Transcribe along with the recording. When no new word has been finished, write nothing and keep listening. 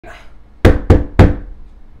Yeah,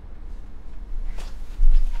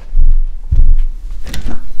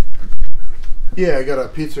 I got a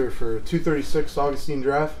pizza for 236 Augustine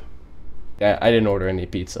Drive. Yeah, I didn't order any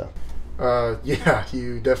pizza. Yeah,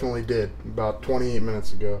 you definitely did. About 28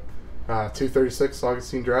 minutes ago. 236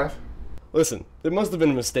 Augustine Drive. Listen, there must have been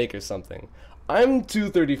a mistake or something. I'm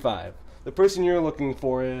 235. The person you're looking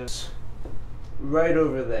for is right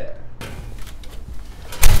over there.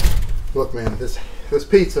 Look, man, this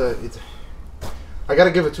pizza, I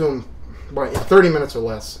gotta give it to him by 30 minutes or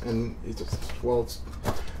less, and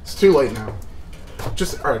it's too late now.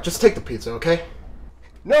 Alright, just take the pizza, okay?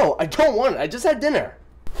 No, I don't want it. I just had dinner.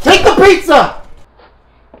 Take the pizza!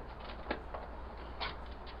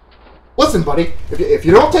 Listen, buddy, if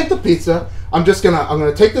you don't take the pizza, I'm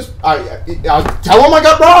gonna take this. I'll tell him I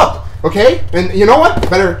got robbed, okay? And you know what?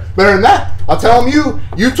 Better than that, I'll tell him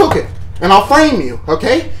you took it, and I'll frame you,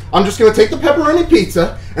 okay? I'm just gonna take the pepperoni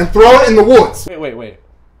pizza and throw it in the woods. Wait.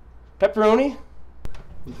 Pepperoni?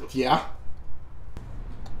 Yeah.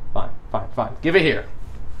 Fine. Give it here.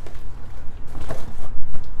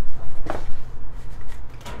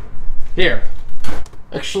 Here.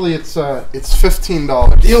 Actually, it's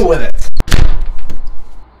 $15. Deal with it.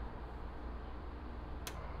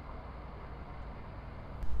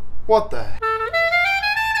 What the heck?